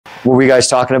What were you guys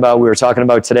talking about? We were talking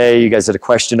about today. You guys had a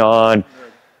question on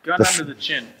gun under the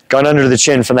chin. Gun under the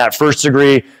chin from that first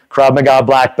degree Krav Maga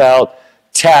black belt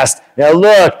test. Now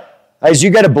look, as you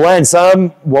got to blend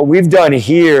what we've done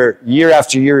here year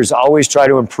after year is always try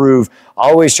to improve,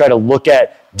 always try to look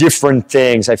at different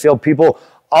things. I feel people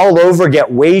all over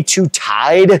get way too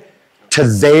tied to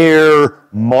their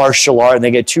martial art and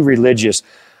they get too religious.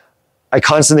 I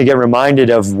constantly get reminded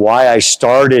of why I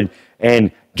started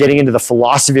and getting into the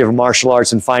philosophy of martial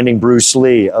arts and finding Bruce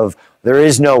Lee of there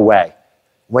is no way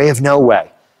of no way.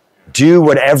 Do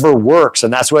whatever works.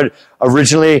 And that's what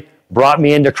originally brought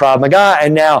me into Krav Maga.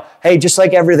 And now, hey, just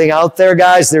like everything out there,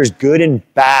 guys, there's good and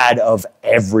bad of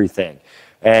everything.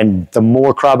 And the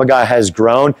more Krav Maga has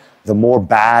grown, the more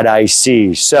bad I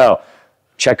see. So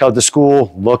check out the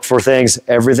school, look for things.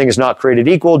 Everything is not created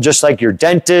equal, just like your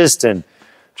dentist and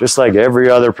just like every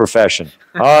other profession.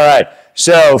 All right.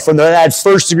 So from that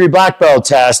first degree black belt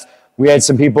test, we had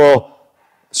some people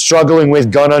struggling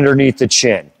with gun underneath the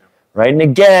chin, right? And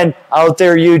again, out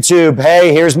there, YouTube,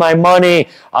 hey, here's my money.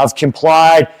 I've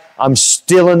complied. I'm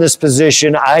still in this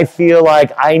position. I feel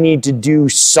like I need to do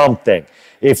something.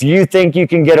 If you think you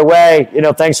can get away,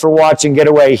 thanks for watching, get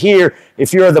away here.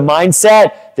 If you're of the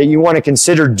mindset that you want to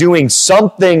consider doing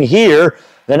something here,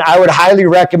 then I would highly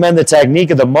recommend the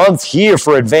technique of the month here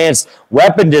for advanced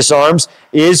weapon disarms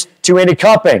is two-handed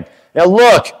cupping. Now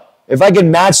look, if I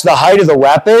can match the height of the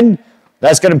weapon,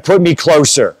 that's going to put me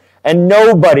closer. And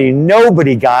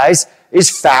nobody, guys, is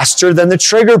faster than the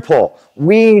trigger pull.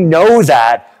 We know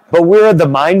that, but we're of the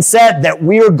mindset that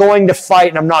we are going to fight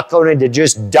and I'm not going to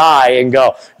just die and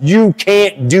go, you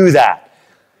can't do that.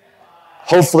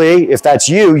 Hopefully, if that's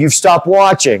you, you've stopped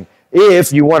watching.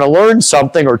 If you want to learn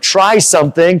something or try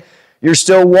something, you're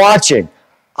still watching.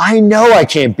 I know I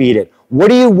can't beat it. What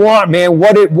do you want, man?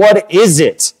 What is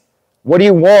it? What do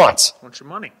you want? I want your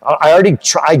money.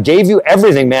 I gave you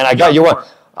everything, man. I got you one.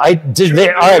 I did.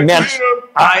 All right, man.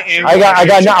 I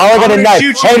got a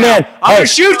knife. Hey, man. I'm gonna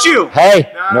shoot you. Hey,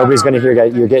 nobody's gonna hear.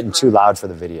 You're getting too loud for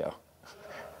the video.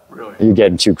 Really? You're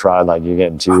getting too crowd. Like you're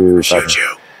getting too. Shoot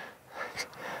you.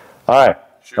 All right.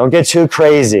 Don't get too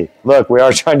crazy. Look, we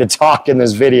are trying to talk in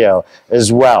this video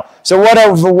as well. So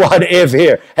what if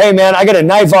here? Hey, man, I got a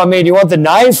knife on me. Do you want the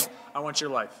knife? I want your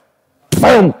life.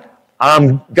 Boom.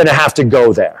 I'm going to have to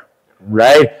go there,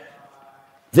 right?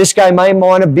 This guy might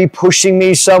want to be pushing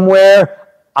me somewhere.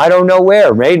 I don't know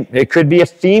where, right? It could be a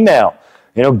female.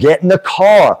 Get in the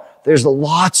car. There's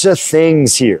lots of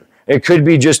things here. It could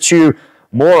be just two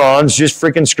morons just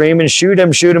freaking screaming, shoot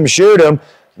him,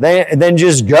 then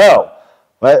just go.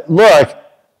 But look,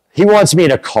 he wants me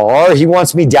in a car. He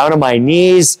wants me down on my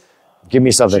knees. Give me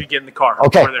something. You get in the car.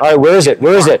 Okay. All right. Where is it?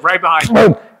 Where is it? Right behind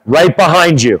you. Right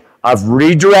behind you. I've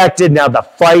redirected. Now the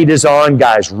fight is on,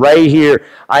 guys. Right here.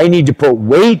 I need to put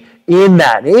weight in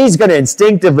that. And he's going to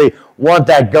instinctively want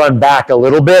that gun back a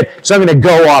little bit. So I'm going to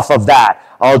go off of that.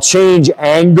 I'll change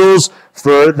angles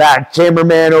for that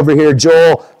cameraman over here,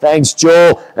 Joel. Thanks,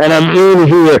 Joel. And I'm in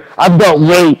here. I've got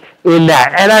weight in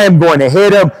that. And I am going to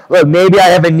hit him. Look, maybe I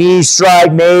have a knee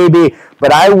strike, maybe.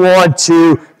 But I want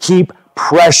to keep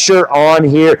pressure on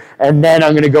here. And then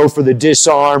I'm going to go for the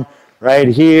disarm right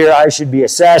here. I should be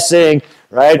assessing,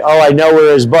 right? Oh, I know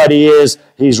where his buddy is.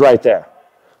 He's right there.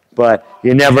 But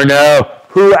you never know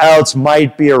who else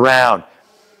might be around.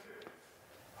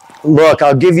 Look,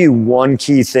 I'll give you one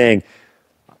key thing.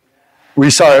 We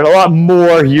saw it a lot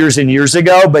more years and years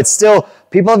ago, but still,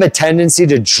 people have a tendency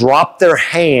to drop their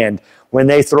hand when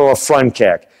they throw a front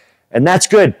kick. And that's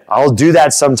good. I'll do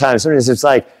that sometimes. Sometimes it's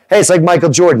like, hey, it's like Michael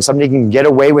Jordan. Somebody can get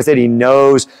away with it. He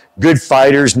knows good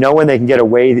fighters know when they can get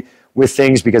away with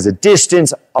things because of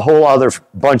distance, a whole other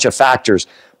bunch of factors.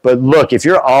 But look, if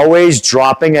you're always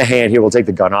dropping a hand, here, we'll take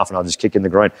the gun off and I'll just kick in the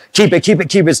groin. Keep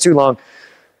it. It's too long.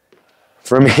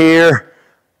 From here,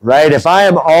 right? If I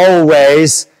am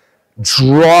always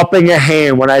dropping a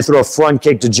hand when I throw a front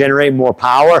kick to generate more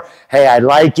power, hey, I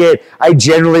like it. I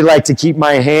generally like to keep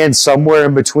my hand somewhere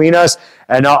in between us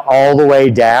and not all the way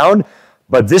down.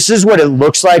 But this is what it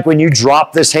looks like when you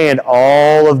drop this hand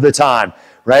all of the time,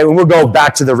 right? When we'll go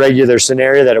back to the regular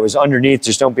scenario that it was underneath,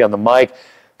 just don't be on the mic.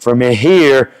 From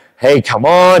here, hey, come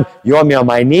on. You want me on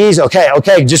my knees?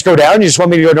 Okay, just go down. You just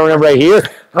want me to go down right here?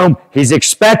 He's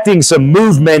expecting some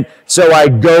movement, so I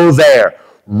go there.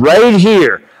 Right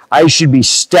here, I should be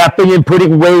stepping and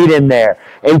putting weight in there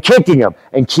and kicking him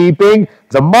and keeping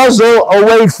the muzzle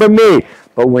away from me.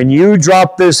 But when you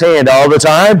drop this hand all the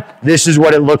time, this is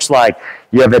what it looks like.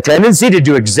 You have a tendency to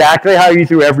do exactly how you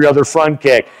threw every other front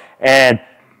kick, and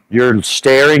you're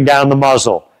staring down the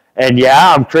muzzle. And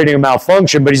yeah, I'm creating a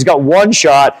malfunction, but he's got one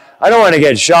shot. I don't want to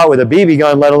get shot with a BB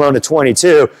gun, let alone a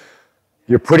 22.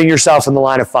 You're putting yourself in the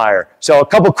line of fire. So a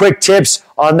couple quick tips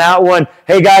on that one.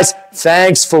 Hey guys,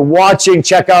 thanks for watching.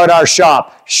 Check out our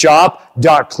shop,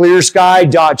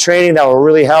 shop.ClearSky.Training. That will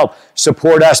really help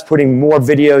support us putting more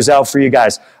videos out for you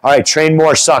guys. All right, train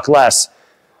more, suck less.